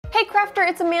Hey Crafter,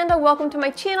 it's Amanda, welcome to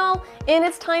my channel, and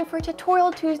it's time for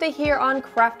Tutorial Tuesday here on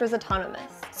Crafters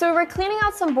Autonomous. So we're cleaning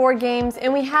out some board games,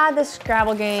 and we had this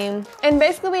Scrabble game, and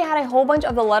basically we had a whole bunch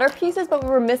of the letter pieces, but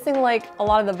we were missing like a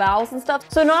lot of the vowels and stuff,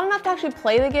 so not enough to actually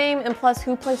play the game, and plus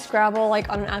who plays Scrabble like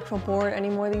on an actual board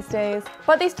anymore these days.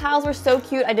 But these tiles were so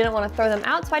cute, I didn't want to throw them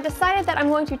out, so I decided that I'm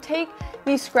going to take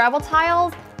these Scrabble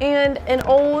tiles and an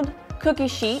old cookie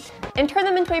sheet and turn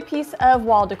them into a piece of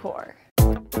wall decor.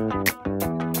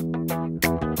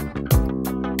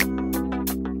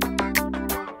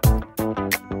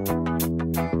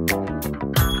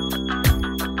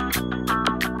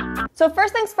 So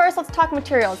first things first, let's talk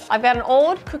materials. I've got an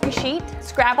old cookie sheet,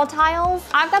 Scrabble tiles.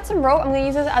 I've got some rope. I'm gonna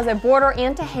use this as a border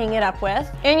and to hang it up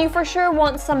with. And you for sure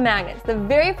want some magnets. The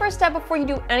very first step before you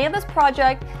do any of this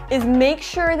project is make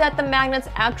sure that the magnets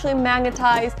actually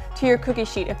magnetize to your cookie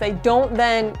sheet. If they don't,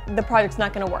 then the project's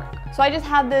not gonna work. So I just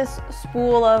have this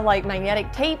spool of like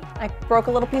magnetic tape. I broke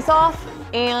a little piece off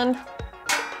and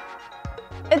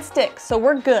it sticks, so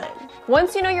we're good.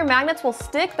 Once you know your magnets will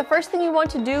stick, the first thing you want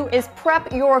to do is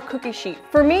prep your cookie sheet.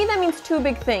 For me, that means two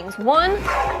big things. One,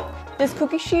 this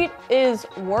cookie sheet is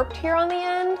warped here on the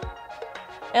end.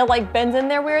 It like bends in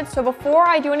there weird. So before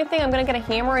I do anything, I'm gonna get a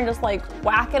hammer and just like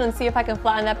whack it and see if I can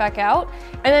flatten that back out.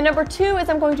 And then number two is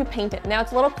I'm going to paint it. Now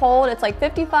it's a little cold. It's like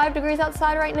 55 degrees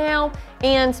outside right now.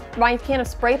 And my can of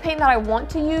spray paint that I want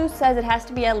to use says it has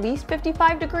to be at least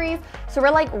 55 degrees. So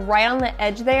we're like right on the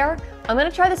edge there. I'm gonna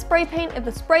try the spray paint. If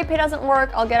the spray paint doesn't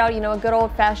work, I'll get out, a good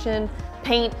old fashioned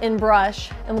paint and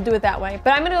brush and we'll do it that way.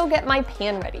 But I'm gonna go get my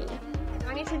pan ready. What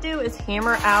I need to do is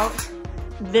hammer out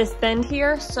this bend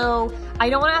here. So I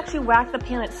don't want to actually whack the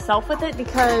pan itself with it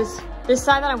because this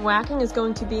side that I'm whacking is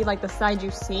going to be like the side you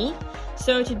see.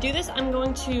 So to do this, I'm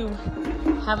going to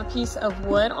have a piece of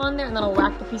wood on there and then I'll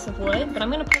whack the piece of wood, but I'm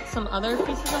going to put some other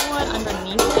pieces of wood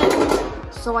underneath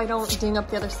it so I don't ding up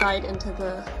the other side into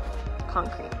the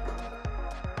concrete.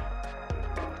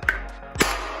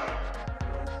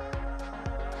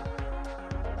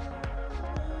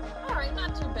 Alright,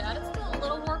 not too bad. It's still a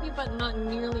little warpy, but not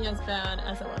nearly as bad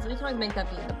as it was. I just want to make that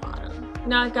be at the bottom.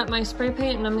 Now I've got my spray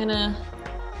paint and I'm gonna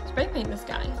spray paint this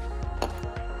guy.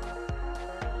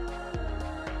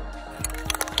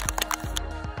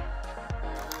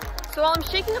 So while I'm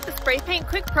shaking up the spray paint,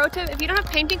 quick pro tip, if you don't have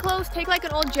painting clothes, take like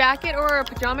an old jacket or a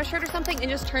pajama shirt or something and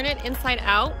just turn it inside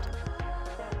out.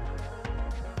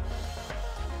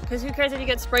 Because who cares if you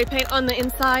get spray paint on the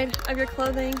inside of your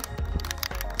clothing?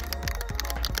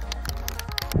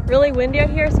 Really windy out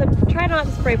here, so try not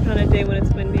to spray paint on a day when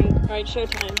it's windy. All right,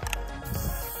 showtime.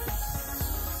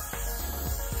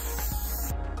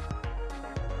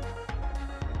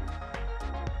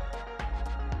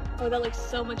 Oh, that looks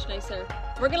so much nicer.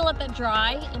 We're gonna let that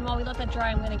dry, and while we let that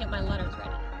dry, I'm gonna get my letters ready.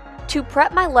 To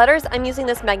prep my letters, I'm using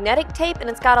this magnetic tape, and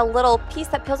it's got a little piece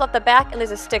that peels off the back, and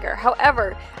there's a sticker.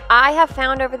 However, I have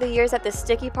found over the years that this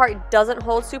sticky part doesn't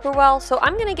hold super well, so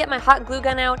I'm gonna get my hot glue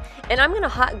gun out, and I'm gonna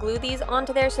hot glue these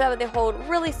onto there so that they hold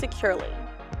really securely.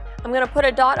 I'm gonna put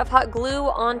a dot of hot glue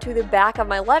onto the back of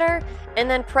my letter, and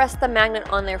then press the magnet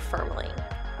on there firmly.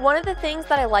 One of the things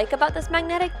that I like about this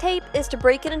magnetic tape is to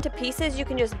break it into pieces, you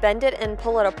can just bend it and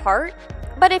pull it apart.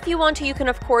 But if you want to, you can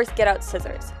of course get out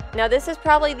scissors. Now this is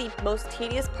probably the most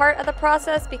tedious part of the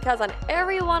process because on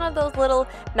every one of those little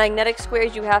magnetic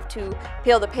squares you have to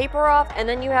peel the paper off and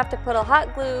then you have to put a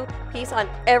hot glue piece on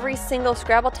every single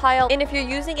Scrabble tile. And if you're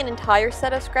using an entire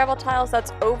set of Scrabble tiles,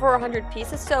 that's over 100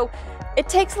 pieces, so it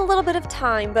takes a little bit of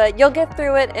time, but you'll get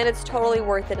through it and it's totally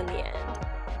worth it in the end.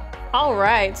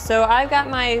 Alright, so I've got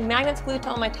my magnets glued to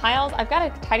all my tiles. I've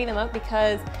got to tidy them up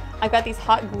because I've got these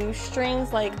hot glue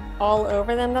strings like all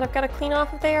over them that I've got to clean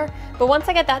off of there. But once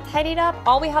I get that tidied up,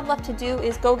 all we have left to do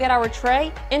is go get our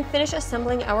tray and finish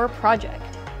assembling our project.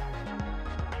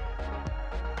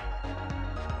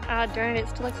 Ah, darn it, it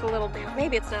still looks a little damp.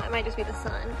 Maybe it's not, it might just be the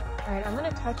sun. Alright, I'm going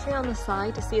to touch it on the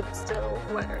side to see if it's still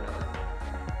wet or not.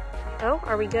 Oh,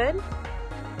 are we good?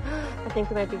 I think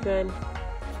we might be good.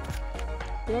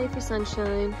 Ready for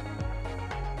sunshine.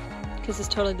 Because it's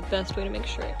totally the best way to make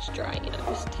sure it's dry,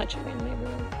 just touch it randomly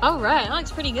everywhere. Alright, that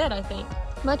looks pretty good, I think.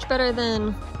 Much better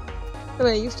than the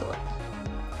way it used to look.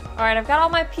 Alright, I've got all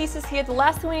my pieces here. The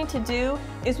last thing we need to do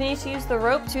is we need to use the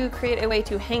rope to create a way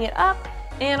to hang it up,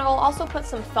 and I'll also put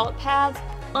some felt pads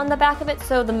on the back of it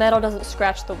so the metal doesn't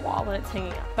scratch the wall when it's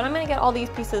hanging up. But I'm going to get all these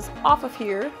pieces off of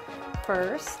here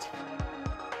first.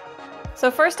 So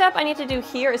first step I need to do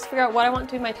here is figure out what I want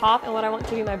to be my top and what I want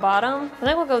to be my bottom. And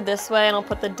then we'll go this way and I'll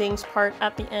put the dings part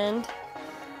at the end.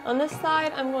 On this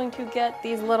side, I'm going to get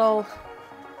these little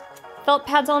felt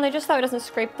pads on there just so it doesn't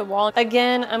scrape the wall.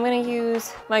 Again, I'm gonna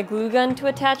use my glue gun to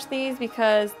attach these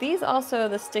because these also,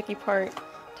 the sticky part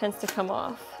tends to come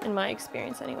off, in my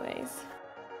experience anyways.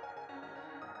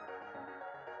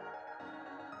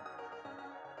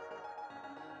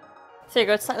 So you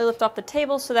go, slightly lift off the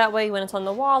table so that way when it's on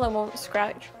the wall, it won't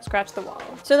scratch the wall.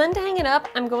 So then to hang it up,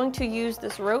 I'm going to use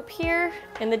this rope here.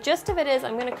 And the gist of it is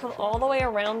I'm gonna come all the way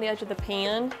around the edge of the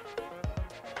pan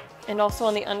and also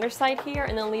on the underside here,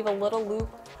 and then leave a little loop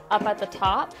up at the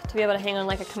top to be able to hang on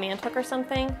like a command hook or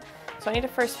something. So I need to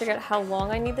first figure out how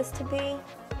long I need this to be.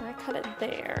 And I cut it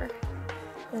there,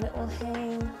 and it will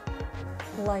hang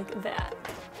like that.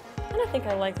 And I think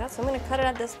I like that, so I'm gonna cut it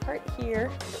at this part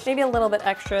here. Maybe a little bit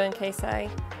extra in case I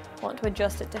want to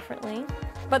adjust it differently.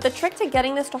 But the trick to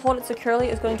getting this to hold it securely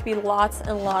is going to be lots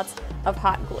and lots of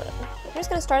hot glue. I'm just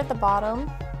gonna start at the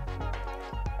bottom,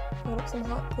 load up some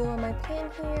hot glue on my pan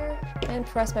here, and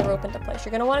press my rope into place.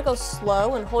 You're gonna wanna go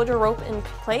slow and hold your rope in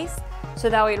place so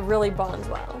that way it really bonds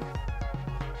well.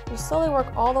 You slowly work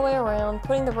all the way around,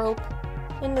 putting the rope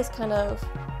in this kind of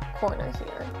corner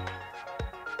here.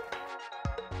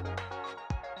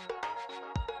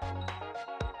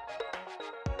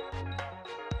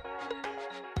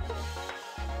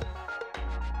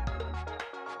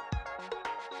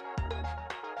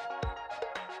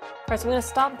 All right, so I'm gonna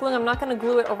stop gluing. I'm not gonna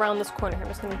glue it around this corner. I'm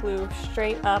just gonna glue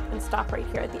straight up and stop right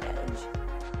here at the edge.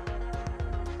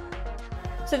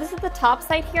 So this is the top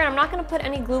side here, and I'm not gonna put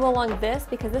any glue along this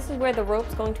because this is where the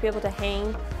rope's going to be able to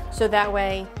hang, so that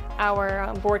way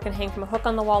our board can hang from a hook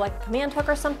on the wall like a command hook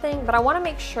or something. But I wanna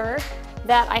make sure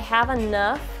that I have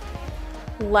enough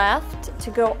left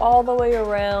to go all the way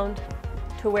around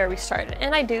to where we started.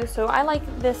 And I do, so I like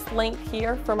this length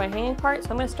here for my hanging part,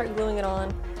 so I'm gonna start gluing it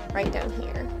on right down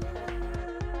here.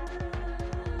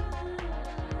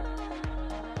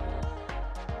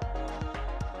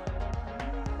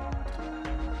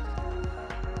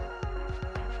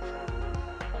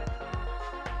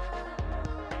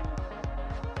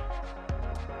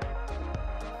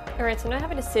 Alright, so now I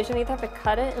have a decision. I either have to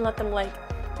cut it and let them like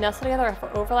nestle together, or if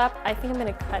it overlap. I think I'm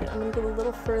gonna cut it. I'm gonna go a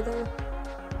little further,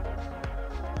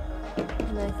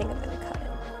 and then I think I'm gonna cut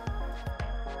it.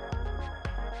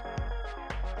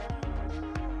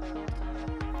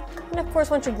 And of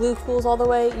course, once your glue cools all the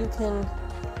way, you can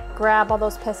grab all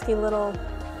those pesky little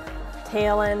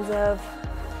tail ends of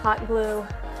hot glue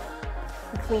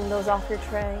and clean those off your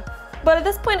tray. But at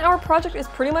this point, our project is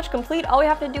pretty much complete. All we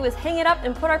have to do is hang it up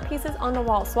and put our pieces on the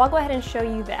wall. So I'll go ahead and show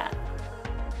you that.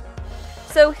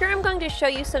 So here I'm going to show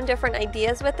you some different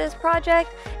ideas with this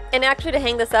project. And actually to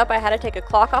hang this up, I had to take a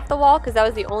clock off the wall because that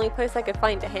was the only place I could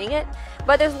find to hang it.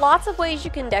 But there's lots of ways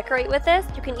you can decorate with this.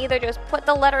 You can either just put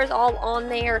the letters all on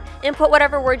there and put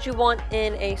whatever words you want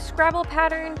in a Scrabble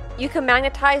pattern. You can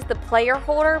magnetize the player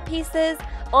holder pieces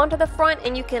onto the front,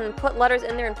 and you can put letters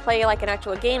in there and play like an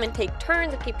actual game and take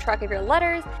turns and keep track of your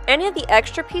letters. Any of the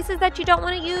extra pieces that you don't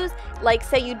want to use, like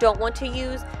say you don't want to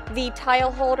use the tile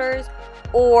holders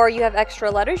or you have extra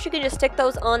letters, you can just stick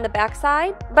those on the back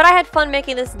side. But I had fun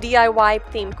making this DIY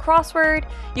themed crossword.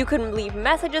 You can leave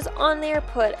messages on there,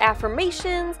 put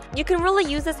affirmations. You can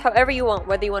really use this however you want,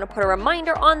 whether you want to put a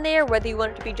reminder on there, whether you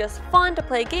want it to be just fun to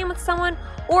play a game with someone,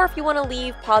 or if you want to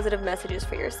leave positive messages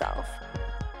for yourself.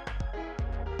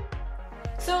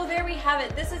 So there we have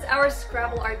it. This is our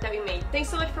Scrabble art that we made. Thanks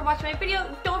so much for watching my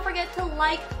video. Don't forget to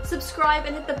like, subscribe,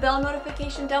 and hit the bell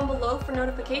notification down below for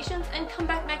notifications, and come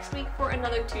back next week for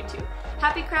another tutu.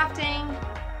 Happy crafting!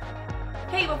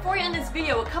 Hey, before I end this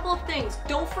video, a couple of things.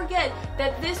 Don't forget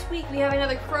that this week we have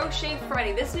another Crochet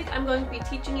Friday. This week I'm going to be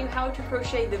teaching you how to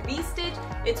crochet the V-stitch.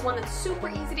 It's one that's super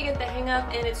easy to get the hang of,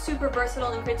 and it's super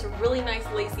versatile and creates a really nice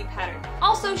lacy pattern.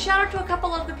 Also, shout out to a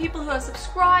couple of the people who have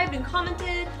subscribed and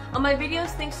commented on my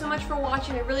videos. Thanks so much for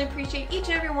watching. I really appreciate each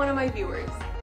and every one of my viewers.